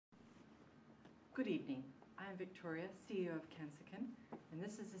Good evening. I am Victoria, CEO of Cancerkin, and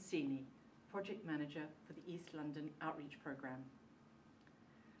this is Asini, Project Manager for the East London Outreach Programme.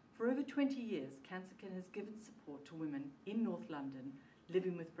 For over 20 years, Cancerkin has given support to women in North London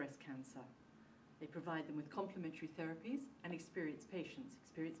living with breast cancer. They provide them with complementary therapies and experienced patients.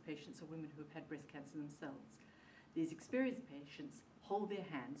 Experienced patients are women who have had breast cancer themselves. These experienced patients hold their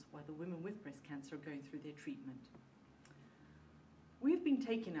hands while the women with breast cancer are going through their treatment. We've been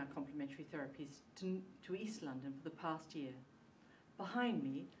taking our complementary therapies to East London for the past year. Behind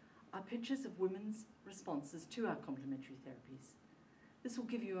me are pictures of women's responses to our complementary therapies. This will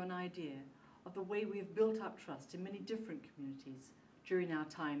give you an idea of the way we have built up trust in many different communities during our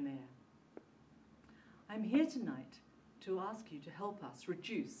time there. I'm here tonight to ask you to help us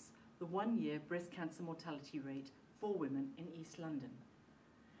reduce the one-year breast cancer mortality rate for women in East London.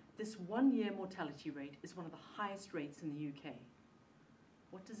 This one-year mortality rate is one of the highest rates in the UK.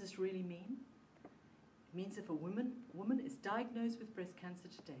 What does this really mean? It means if a woman is diagnosed with breast cancer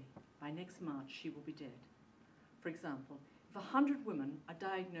today, by next March she will be dead. For example, if 100 women are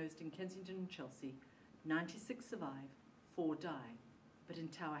diagnosed in Kensington and Chelsea, 96 survive, 4 die. But in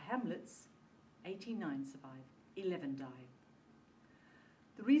Tower Hamlets, 89 survive, 11 die.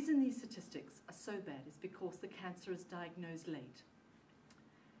 The reason these statistics are so bad is because the cancer is diagnosed late.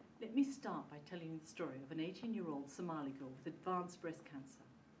 Let me start by telling you the story of an 18-year-old Somali girl with advanced breast cancer.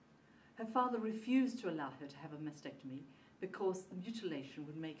 Her father refused to allow her to have a mastectomy because the mutilation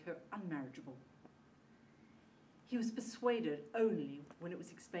would make her unmarriageable. He was persuaded only when it was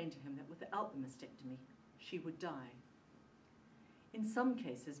explained to him that without the mastectomy, she would die. In some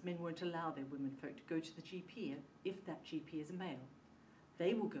cases, men won't allow their womenfolk to go to the GP if that GP is a male.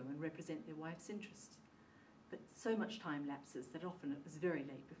 They will go and represent their wife's interests. But so much time lapses that often it was very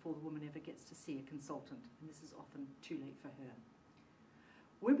late before the woman ever gets to see a consultant, and this is often too late for her.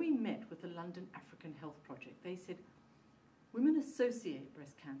 When we met with the London African Health Project, they said, women associate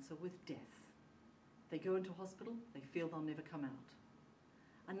breast cancer with death. They go into hospital, they feel they'll never come out.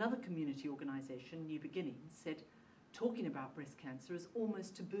 Another community organisation, New Beginnings, said, talking about breast cancer is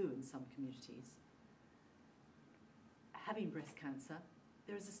almost taboo in some communities. Having breast cancer,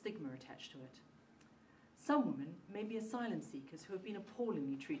 there is a stigma attached to it. Some women may be asylum seekers who have been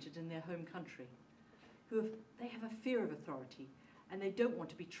appallingly treated in their home country. They have a fear of authority and they don't want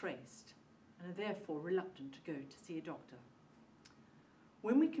to be traced and are therefore reluctant to go to see a doctor.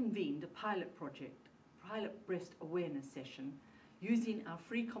 When we convened a pilot breast awareness session using our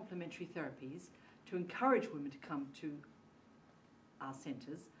free complementary therapies to encourage women to come to our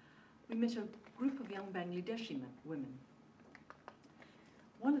centres, we met a group of young Bangladeshi women.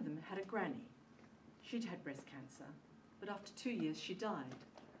 One of them had a granny. She'd had breast cancer, but after 2 years she died.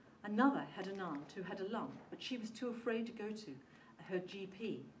 Another had an aunt who had a lump, but she was too afraid to go to her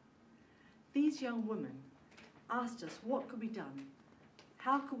GP. These young women asked us what could be done.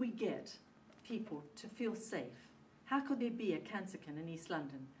 How could we get people to feel safe? How could there be a Cancerkin in East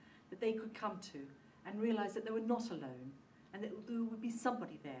London that they could come to and realise that they were not alone and that there would be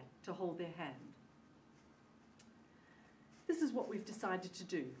somebody there to hold their hand? This is what we've decided to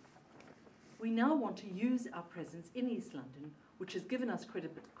do. We now want to use our presence in East London, which has given us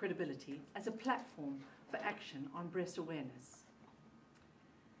credibility, as a platform for action on breast awareness.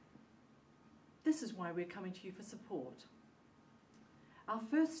 This is why we're coming to you for support. Our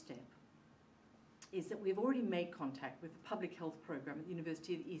first step is that we've already made contact with the public health programme at the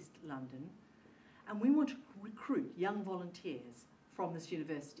University of East London, and we want to recruit young volunteers from this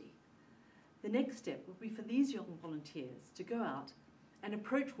university. The next step would be for these young volunteers to go out and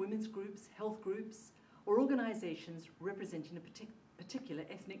approach women's groups, health groups, or organisations representing a particular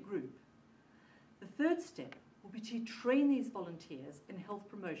ethnic group. The third step will be to train these volunteers in health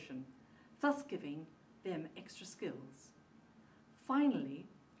promotion, thus giving them extra skills. Finally,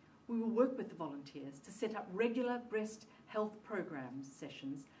 we will work with the volunteers to set up regular breast health programme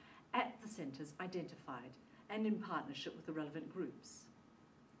sessions at the centres identified and in partnership with the relevant groups.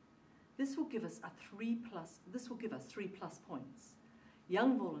 This will give us 3 plus points.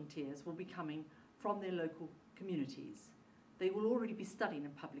 Young volunteers will be coming from their local communities. They will already be studying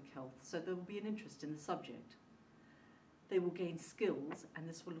in public health, so there will be an interest in the subject. They will gain skills, and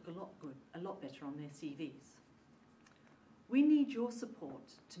this will look a lot better on their CVs. We need your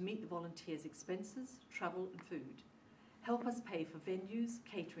support to meet the volunteers' expenses, travel and food. Help us pay for venues,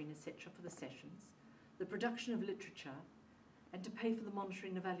 catering, etc. for the sessions, the production of literature, and to pay for the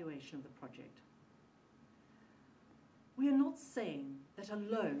monitoring and evaluation of the project. We are not saying that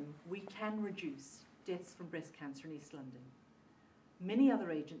alone we can reduce deaths from breast cancer in East London. Many other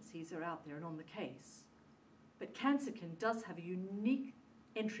agencies are out there and on the case. But Cancerkin does have a unique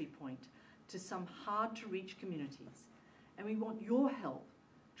entry point to some hard-to-reach communities, and we want your help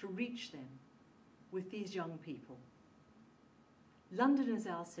to reach them with these young people. London is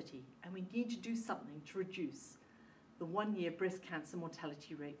our city, and we need to do something to reduce the one-year breast cancer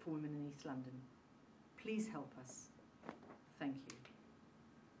mortality rate for women in East London. Please help us. Thank you.